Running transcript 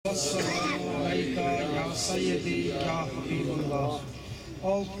Sayyidi, Ya Habibullah.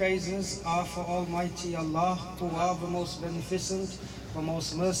 All praises are for Almighty Allah, who are the most beneficent, the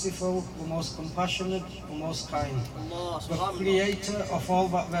most merciful, the most compassionate, the most kind. The creator of all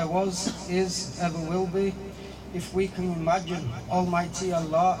that there was, is, ever will be. If we can imagine Almighty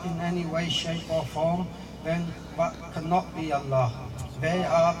Allah in any way, shape or form, then that cannot be Allah. They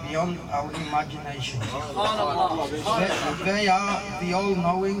are beyond our imagination. They are the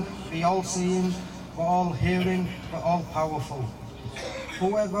all-knowing, the all-seeing, the all-hearing, the all-powerful.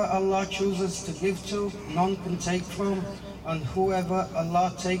 Whoever Allah chooses to give to, none can take from, and whoever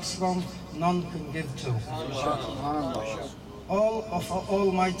Allah takes from, none can give to. All of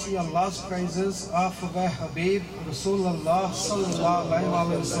Almighty Allah's praises are for their Habib, Rasulullah sallallahu alayhi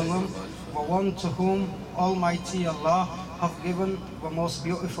wa sallam, the one to whom Almighty Allah have given the most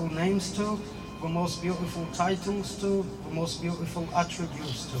beautiful names to, the most beautiful titles to, the most beautiful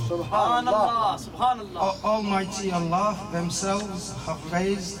attributes to. Subhanallah, Subhanallah. Almighty Allah themselves have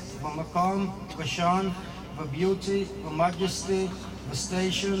raised the maqam, the shan, the beauty, the majesty, the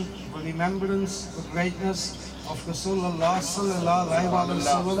station, the remembrance, the greatness of Rasulullah sallallahu alayhi wa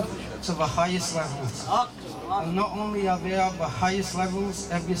sallam to the highest levels. And not only are they at the highest levels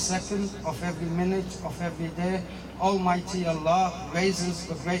every second of every minute of every day, Almighty Allah raises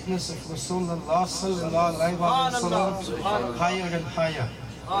the greatness of Rasulullah sallallahu alayhi wa sallam higher and higher.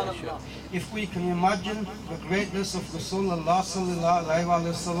 If we can imagine the greatness of Rasulullah sallallahu alayhi wa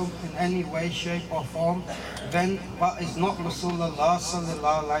sallam in any way, shape or form, then that is not Rasulullah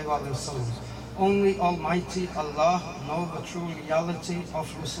sallallahu alayhi wa sallam. Only Almighty Allah knows the true reality of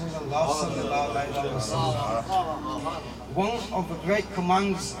Rasulullah sallallahu alayhi wa sallam. One of the great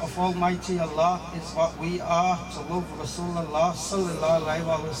commands of Almighty Allah is that we are to love Rasulullah sallallahu alayhi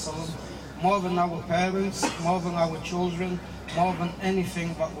wa sallam more than our parents, more than our children, more than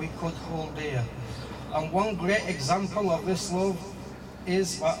anything that we could hold dear. And one great example of this love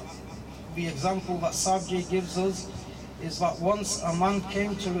is that the example that Sabji gives us is that once a man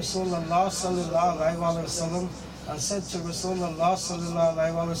came to Rasulullah sallallahu alayhi wa sallam and said to Rasulullah sallallahu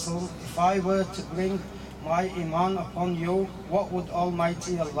alayhi wa sallam, if I were to bring my iman upon you, what would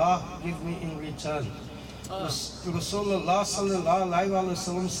Almighty Allah give me in return? Rasulullah sallallahu alayhi wa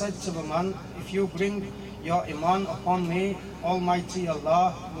sallam said to the man, if you bring your iman upon me, Almighty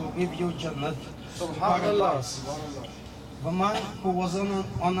Allah will give you Jannat, paradise. The man who was on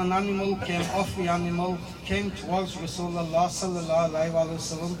an animal came off the animal, came towards Rasulullah sallallahu alayhi wa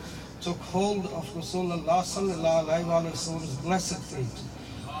sallam, took hold of Rasulullah sallallahu alayhi wa sallam's blessed feet,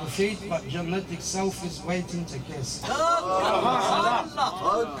 the feet that Jannat itself is waiting to kiss.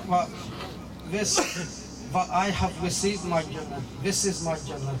 But I have received my Jannat, this is my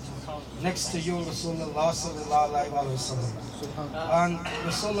Jannat, next to you Rasulullah sallallahu alayhi wa sallam. And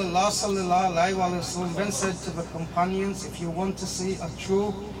Rasulullah sallallahu alayhi wa sallam then said to the companions, if you want to see a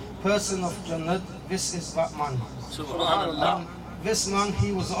true person of Jannat, this is that man. And this man,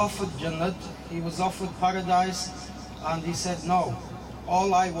 he was offered Jannat, he was offered paradise, and he said, no,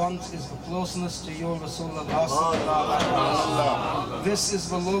 all I want is the closeness to you, Rasulullah sallallahu alayhi wa sallam. This is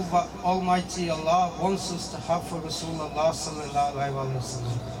the love that Almighty Allah wants us to have for Rasulullah sallallahu alayhi wa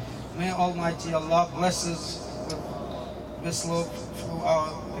sallam. May Almighty Allah bless us with this love through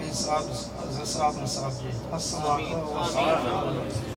our Peace Abs, Asab and Sabji. As-salamu alaykum.